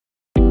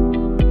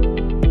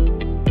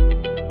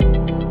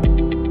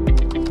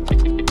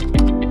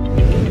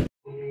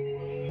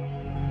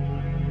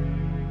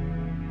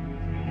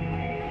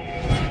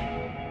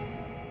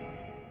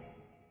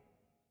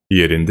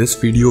Here in this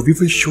video, we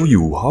will show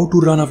you how to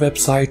run a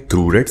website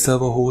through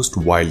Redserverhost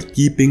while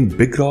keeping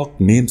BigRock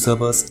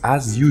Nameservers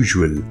as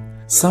usual.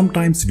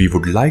 Sometimes we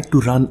would like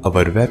to run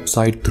our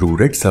website through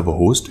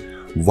Redserverhost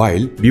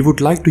while we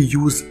would like to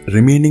use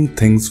remaining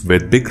things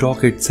with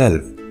BigRock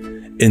itself.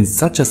 In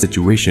such a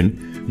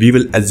situation, we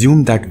will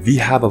assume that we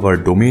have our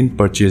domain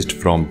purchased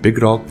from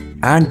BigRock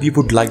and we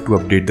would like to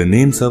update the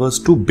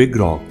nameservers to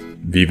BigRock.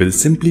 We will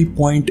simply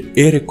point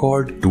a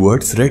record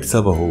towards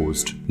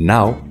Redserverhost.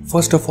 Now,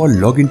 first of all,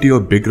 log into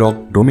your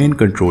BigRock domain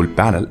control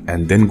panel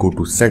and then go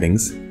to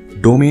Settings,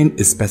 Domain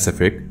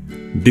Specific,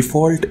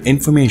 Default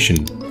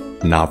Information.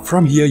 Now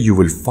from here you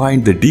will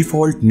find the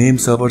default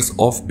nameservers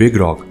of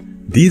BigRock.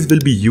 These will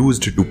be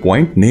used to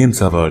point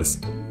nameservers.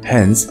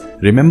 Hence,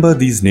 remember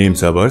these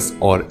nameservers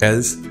or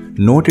else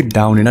note it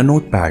down in a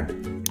notepad.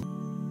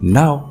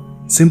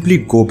 Now, simply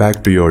go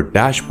back to your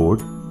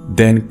dashboard,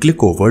 then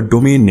click over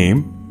Domain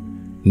Name.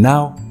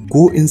 Now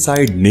go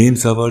inside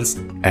nameservers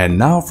and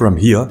now from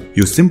here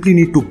you simply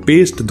need to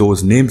paste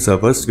those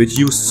nameservers which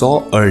you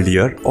saw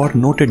earlier or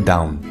noted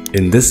down.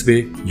 In this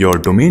way your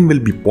domain will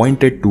be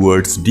pointed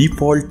towards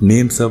default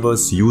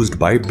nameservers used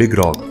by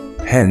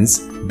BigRock. Hence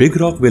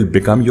BigRock will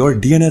become your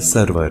DNS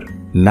server.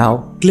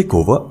 Now click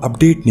over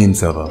Update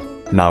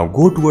Nameserver. Now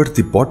go towards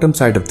the bottom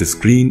side of the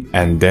screen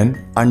and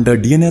then under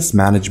DNS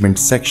Management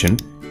section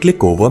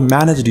click over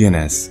Manage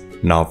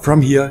DNS. Now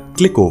from here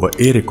click over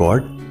a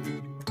record.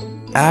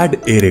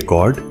 Add a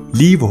record,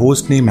 leave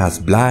hostname as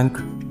blank,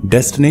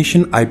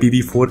 destination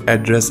IPv4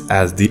 address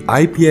as the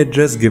IP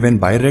address given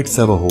by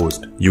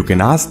Redserverhost. You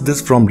can ask this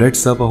from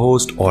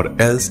Redserverhost or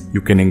else you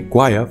can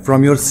inquire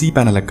from your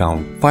cPanel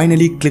account.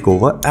 Finally, click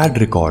over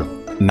Add Record.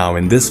 Now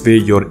in this way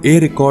your A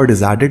record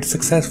is added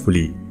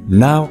successfully.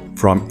 Now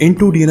from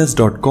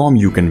intodns.com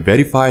you can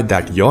verify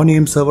that your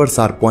nameservers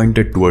are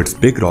pointed towards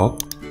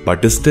BigRock,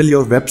 but still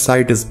your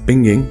website is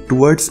pinging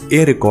towards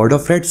a record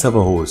of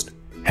Redserverhost.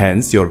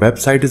 Hence, your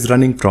website is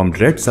running from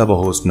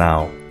Redserverhost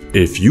now.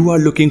 If you are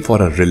looking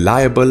for a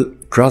reliable,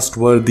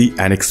 trustworthy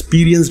and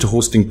experienced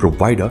hosting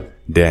provider,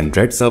 then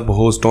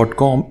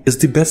Redserverhost.com is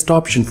the best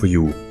option for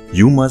you.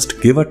 You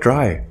must give a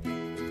try.